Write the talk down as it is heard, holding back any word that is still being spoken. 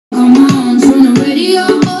radio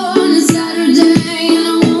on a Saturday, and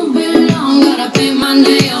I won't be long. Gotta paint my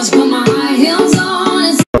nails, put my high heels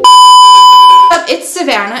on. It's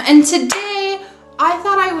Savannah, and today I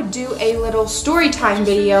thought I would do a little story time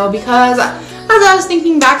video because as I was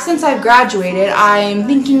thinking back since I've graduated, I'm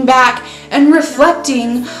thinking back and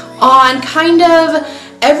reflecting on kind of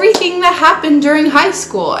everything that happened during high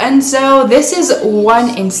school. And so this is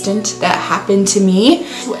one instant that happened to me.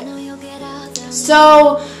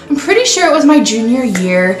 So I'm pretty sure it was my junior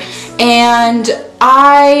year, and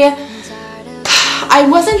I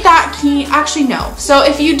wasn't that keen. Actually, no. So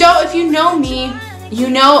if you know me, you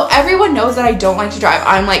know, everyone knows that I don't like to drive.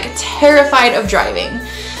 I'm like terrified of driving.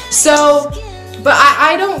 So, but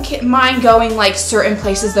I don't mind going like certain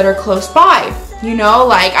places that are close by. You know,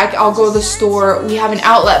 like I'll go to the store. We have an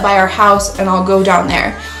outlet by our house, and I'll go down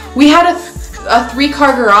there. We had a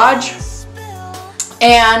 3-car garage,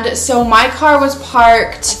 and so my car was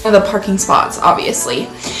parked in the parking spots, obviously.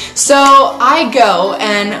 So I go,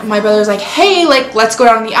 and my brother's like, hey, like, let's go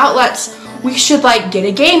down to the outlets. We should like get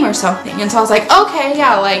a game or something. And so I was like, okay,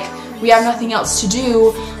 yeah, like we have nothing else to do.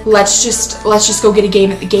 Let's just go get a game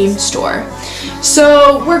at the game store.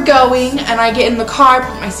 So we're going, and I get in the car,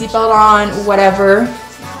 put my seatbelt on, whatever.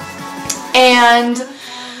 And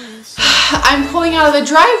I'm pulling out of the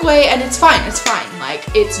driveway, and it's fine, like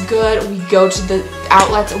it's good. We go to the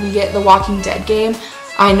outlets and we get the Walking Dead game.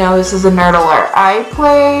 I know this is a nerd alert. I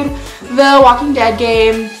played the Walking Dead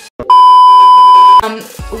game.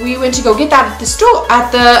 We went to go get that at the store,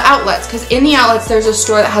 at the outlets, because in the outlets there's a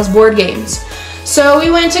store that has board games. So we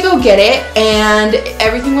went to go get it, and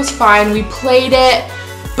everything was fine. We played it,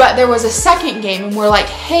 but there was a second game, and we're like,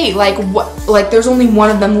 hey, like what? Like there's only one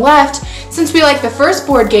of them left. Since we like the first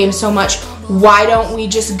board game so much, why don't we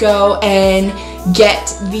just go and get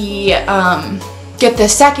the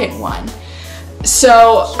second one?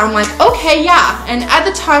 So I'm like, okay, yeah. And at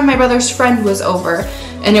the time, my brother's friend was over,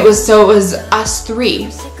 and it was us 3.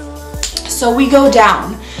 So we go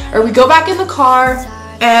down, or we go back in the car,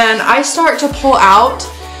 and I start to pull out,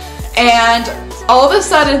 and all of a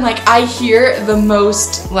sudden, like I hear the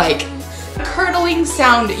most like curdling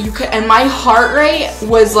sound you could, and my heart rate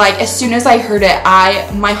was like, as soon as I heard it,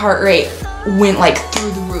 my heart rate went like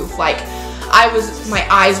through the roof. Like my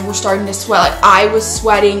eyes were starting to sweat, like I was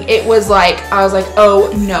sweating. It was like, I was like,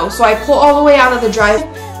 oh no. So I pull all the way out of the drive,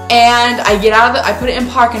 and I get out of I put it in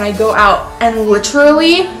park, and I go out, and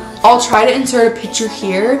literally, I'll try to insert a picture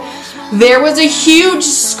here. There was a huge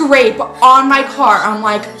scrape on my car. I'm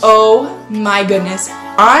like, oh my goodness,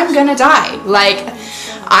 I'm gonna die. Like,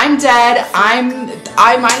 I'm dead.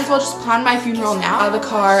 I might as well just plan my funeral now. Out of the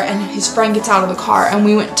car, and his friend gets out of the car, and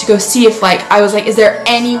we went to go see if like, I was like, is there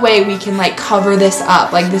any way we can like cover this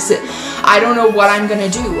up? Like this is, I don't know what I'm gonna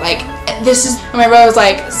do. Like this is, and my brother was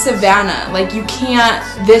like, Savannah, like you can't,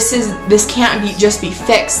 this can't just be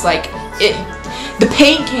fixed. Like the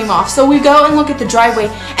paint came off. So we go and look at the driveway,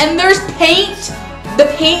 and there's paint. The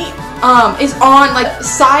paint is on like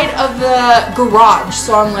side of the garage.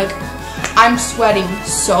 So I'm like, I'm sweating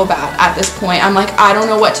so bad at this point. I'm like, I don't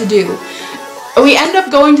know what to do. We end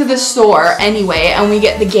up going to the store anyway, and we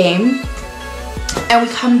get the game, and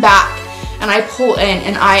we come back, and I pull in,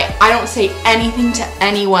 and I don't say anything to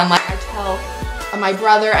anyone. Like I tell my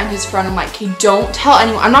brother and his friend, I'm like, okay, don't tell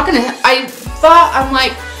anyone. I'm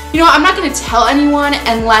like, you know what, I'm not gonna tell anyone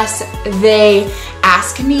unless they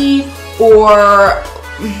ask me, or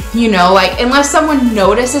you know, like unless someone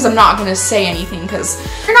notices. I'm not gonna say anything, because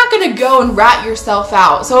you're not gonna go and rat yourself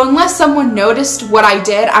out. So unless someone noticed what I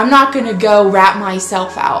did, I'm not gonna go rat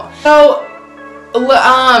myself out. So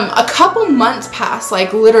a couple months passed,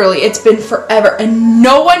 like literally it's been forever, and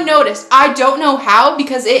no one noticed. I don't know how,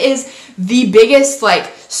 because it is the biggest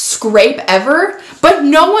like scrape ever, but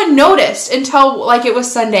no one noticed until like it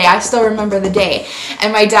was Sunday. I still remember the day,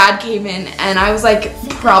 and my dad came in, and I was like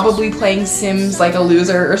probably playing Sims like a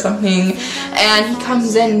loser or something, and he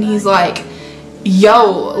comes in and he's like,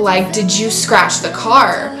 yo, like did you scratch the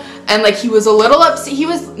car? And like he was a little upset. He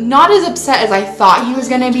was not as upset as I thought he was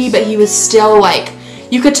gonna be, but he was still like,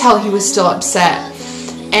 you could tell he was still upset.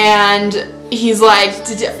 And he's like,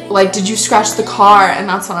 did you scratch the car? And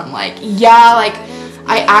that's when I'm like, yeah, like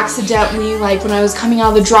I accidentally, like when I was coming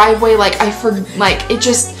out of the driveway, like it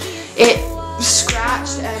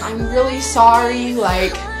scratched, and I'm really sorry,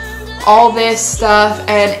 like all this stuff.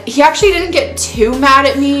 And he actually didn't get too mad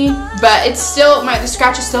at me, but it's still, the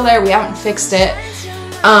scratch is still there. We haven't fixed it.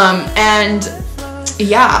 And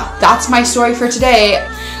yeah, that's my story for today.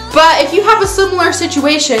 But if you have a similar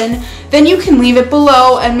situation, then you can leave it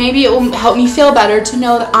below, and maybe it will help me feel better to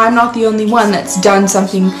know that I'm not the only one that's done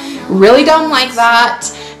something really dumb like that.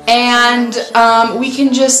 and we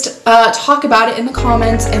can just talk about it in the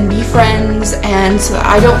comments and be friends, and so that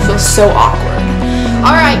I don't feel so awkward.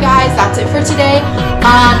 Alright guys, that's it for today.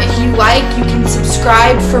 If you like, you can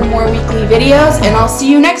subscribe for more weekly videos, and I'll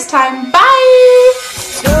see you next time. Bye!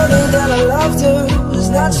 Told her that I loved her, was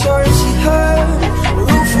not sure if she heard. The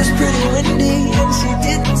roof was pretty windy and she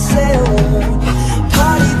didn't say a word.